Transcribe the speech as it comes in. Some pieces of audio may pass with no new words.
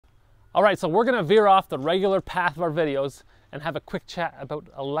All right, so we're gonna veer off the regular path of our videos and have a quick chat about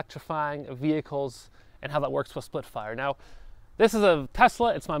electrifying vehicles and how that works with split fire. Now, this is a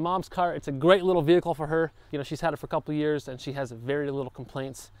Tesla, it's my mom's car. It's a great little vehicle for her. You know, she's had it for a couple of years and she has very little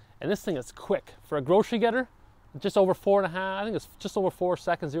complaints. And this thing is quick. For a grocery getter, just over 4.5, I think it's just over 4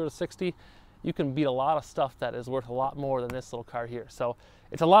 seconds, 0 to 60. You can beat a lot of stuff that is worth a lot more than this little car here. So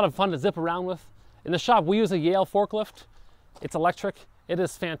it's a lot of fun to zip around with. In the shop, we use a Yale forklift. It's electric. It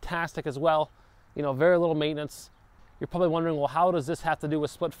is fantastic as well. You know, very little maintenance. You're probably wondering, well, how does this have to do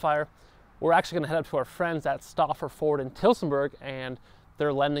with split fire? We're actually going to head up to our friends at Stauffer Ford in Tillsonburg, and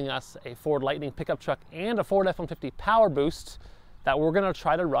they're lending us a Ford Lightning pickup truck and a Ford F150 Powerboost that we're going to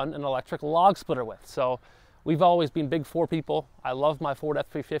try to run an electric log splitter with. So we've always been big Ford people. I love my Ford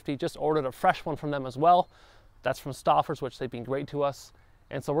F350. Just ordered a fresh one from them as well. That's from Stauffer's, which they've been great to us.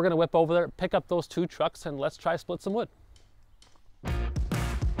 And so we're going to whip over there, pick up those 2 trucks, and let's try split some wood.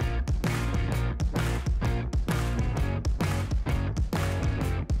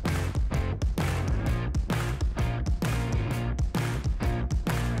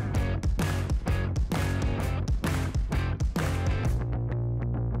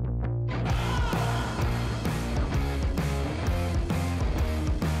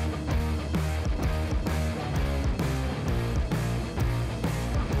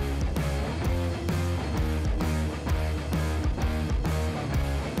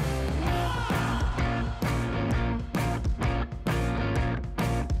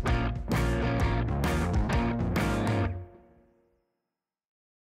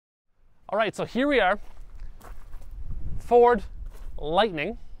 All right, so here we are, Ford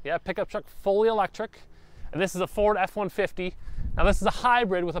Lightning, yeah, pickup truck, fully electric. And this is a Ford F150. Now this is a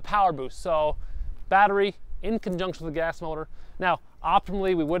hybrid with a Powerboost, so battery in conjunction with a gas motor. Now,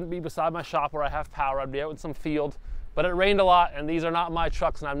 optimally, we wouldn't be beside my shop where I have power. I'd be out in some field, but it rained a lot and these are not my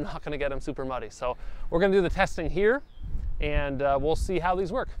trucks and I'm not gonna get them super muddy. So we're gonna do the testing here and we'll see how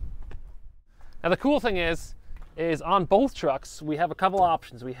these work. Now the cool thing is on both trucks, we have a couple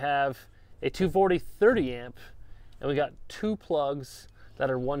options. We have a 240 30 amp, and we got 2 plugs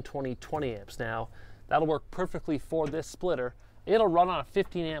that are 120 20 amps. Now, that'll work perfectly for this splitter. It'll run on a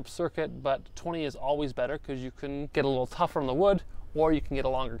 15 amp circuit, but 20 is always better because you can get a little tougher on the wood, or you can get a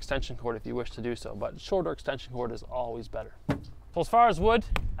longer extension cord if you wish to do so, but shorter extension cord is always better. So as far as wood,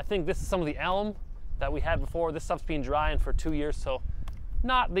 I think this is some of the elm that we had before. This stuff's been drying for 2 years, so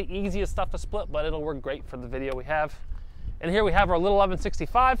not the easiest stuff to split, but it'll work great for the video we have. And here we have our little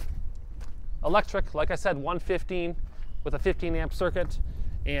 1165. Electric, like I said, 115 with a 15 amp circuit.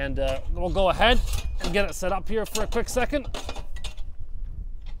 And we'll go ahead and get it set up here for a quick second.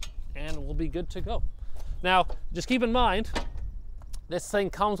 And we'll be good to go. Now, just keep in mind, this thing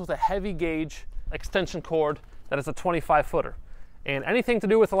comes with a heavy gauge extension cord that is a 25 footer. And anything to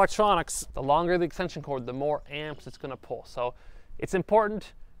do with electronics, the longer the extension cord, the more amps it's gonna pull. So it's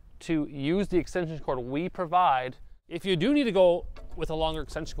important to use the extension cord we provide. If you do need to go with a longer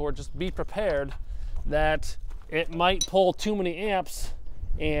extension cord, just be prepared that it might pull too many amps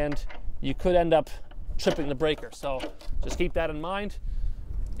and you could end up tripping the breaker. So just keep that in mind.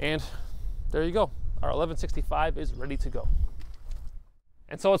 And there you go. Our 1165 is ready to go.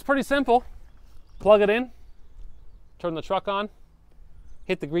 And so it's pretty simple. Plug it in, turn the truck on,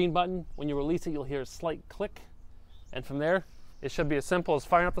 hit the green button. When you release it, you'll hear a slight click. And from there, it should be as simple as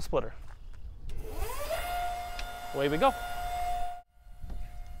firing up the splitter. Away we go.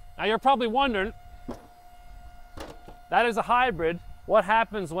 Now you're probably wondering, that is a hybrid. What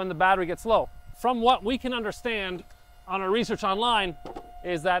happens when the battery gets low? From what we can understand on our research online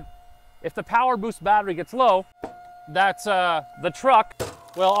is that if the Powerboost battery gets low, that the truck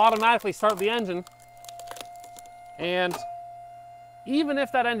will automatically start the engine. And even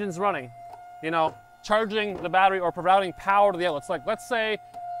if that engine's running, you know, charging the battery or providing power to the outlets, like let's say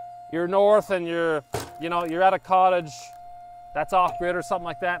you're north and you're at a cottage that's off grid or something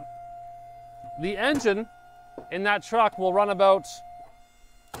like that, the engine in that truck will run about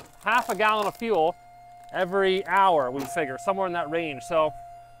half a gallon of fuel every hour, we figure, somewhere in that range. So,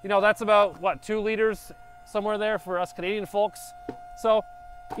 you know, that's about, what, 2 liters, somewhere there for us Canadian folks. So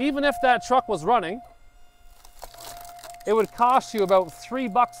even if that truck was running, it would cost you about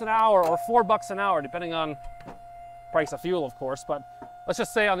 $3 an hour or $4 an hour, depending on price of fuel, of course, but let's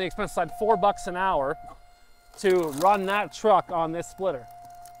just say on the expense side, $4 an hour to run that truck on this splitter,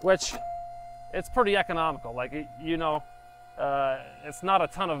 which it's pretty economical. Like, you know, it's not a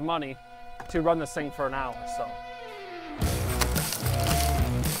ton of money to run this thing for an hour, so.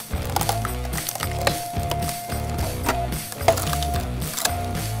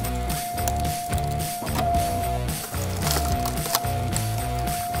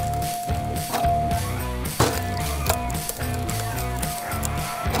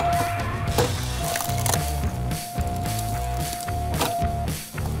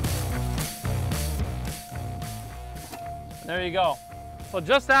 there you go. So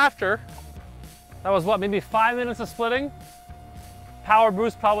just after, that was what, maybe 5 minutes of splitting.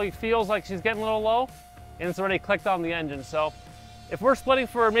 Powerboost probably feels like she's getting a little low, and it's already clicked on the engine. So if we're splitting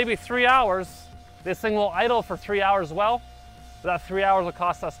for maybe 3 hours, this thing will idle for 3 hours as well. That 3 hours will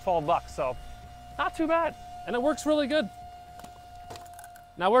cost us 12 bucks, so not too bad. And it works really good.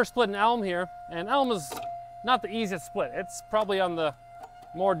 Now we're splitting elm here, and elm is not the easiest split. It's probably on the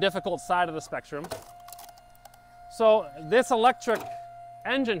more difficult side of the spectrum. So this electric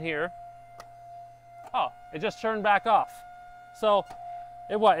engine here, oh, it just turned back off. So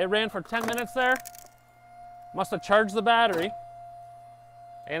it ran for 10 minutes there. Must have charged the battery.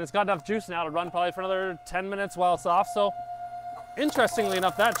 And it's got enough juice now to run probably for another 10 minutes while it's off. So interestingly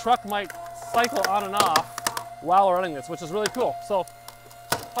enough, that truck might cycle on and off while we're running this, which is really cool. So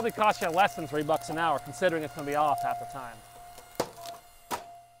probably cost you less than $3 an hour, considering it's gonna be off half the time.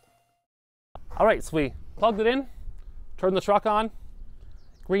 All right, so we plugged it in, turned the truck on,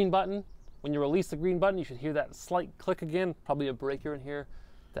 green button. When you release the green button, you should hear that slight click again, probably a breaker in here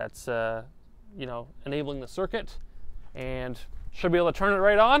that's you know, enabling the circuit, and should be able to turn it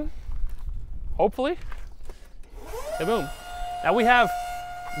right on, hopefully. And boom. Now we have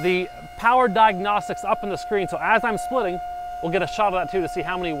the power diagnostics up on the screen, so as I'm splitting, we'll get a shot of that too to see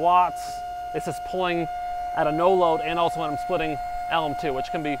how many watts this is pulling at a no load, and also when I'm splitting elm too, which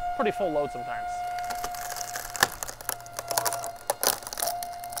can be pretty full load sometimes.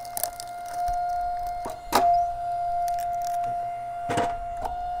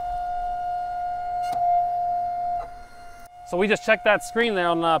 So we just checked that screen there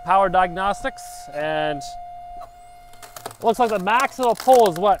on power diagnostics, and it looks like the max it'll pull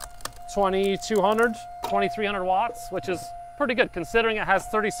is what, 2200, 2300 watts, which is pretty good considering it has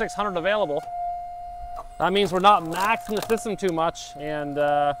 3600 available. That means we're not maxing the system too much, and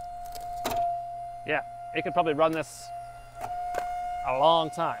yeah, it could probably run this a long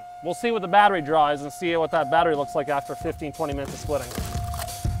time. We'll see what the battery draws and see what that battery looks like after 15-20 minutes of splitting.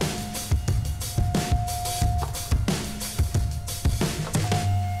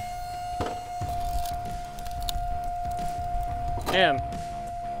 Man,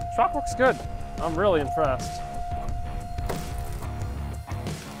 truck looks good. I'm really impressed.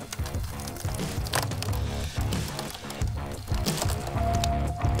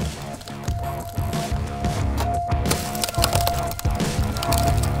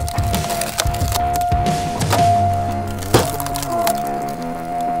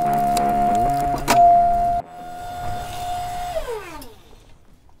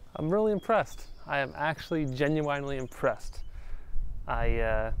 I'm really impressed. I am actually genuinely impressed.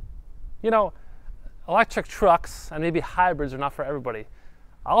 You know, electric trucks and maybe hybrids are not for everybody.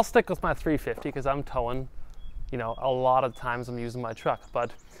 I'll stick with my 350 because I'm towing, you know, a lot of times I'm using my truck.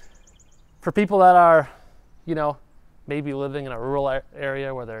 But for people that are, you know, maybe living in a rural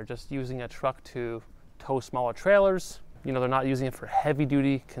area where they're just using a truck to tow smaller trailers, you know, they're not using it for heavy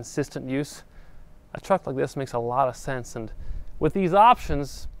duty, consistent use, a truck like this makes a lot of sense. And with these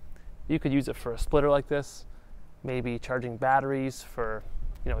options, you could use it for a splitter like this, maybe charging batteries for,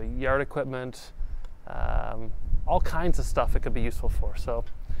 you know, yard equipment, all kinds of stuff it could be useful for. So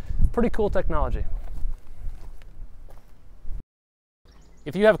pretty cool technology.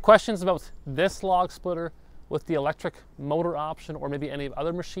 If you have questions about this log splitter with the electric motor option, or maybe any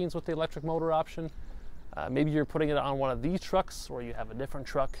other machines with the electric motor option, maybe you're putting it on one of these trucks or you have a different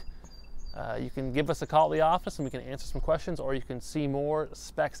truck, you can give us a call at the office and we can answer some questions, or you can see more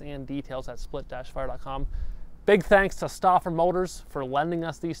specs and details at split-fire.com. Big thanks to Stauffer Motors for lending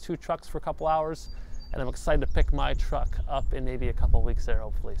us these two trucks for a couple hours, and I'm excited to pick my truck up in maybe a couple weeks there,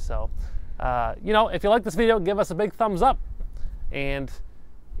 hopefully. So, you know, if you like this video, give us a big thumbs up, and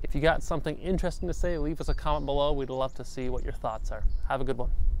if you got something interesting to say, leave us a comment below. We'd love to see what your thoughts are. Have a good one.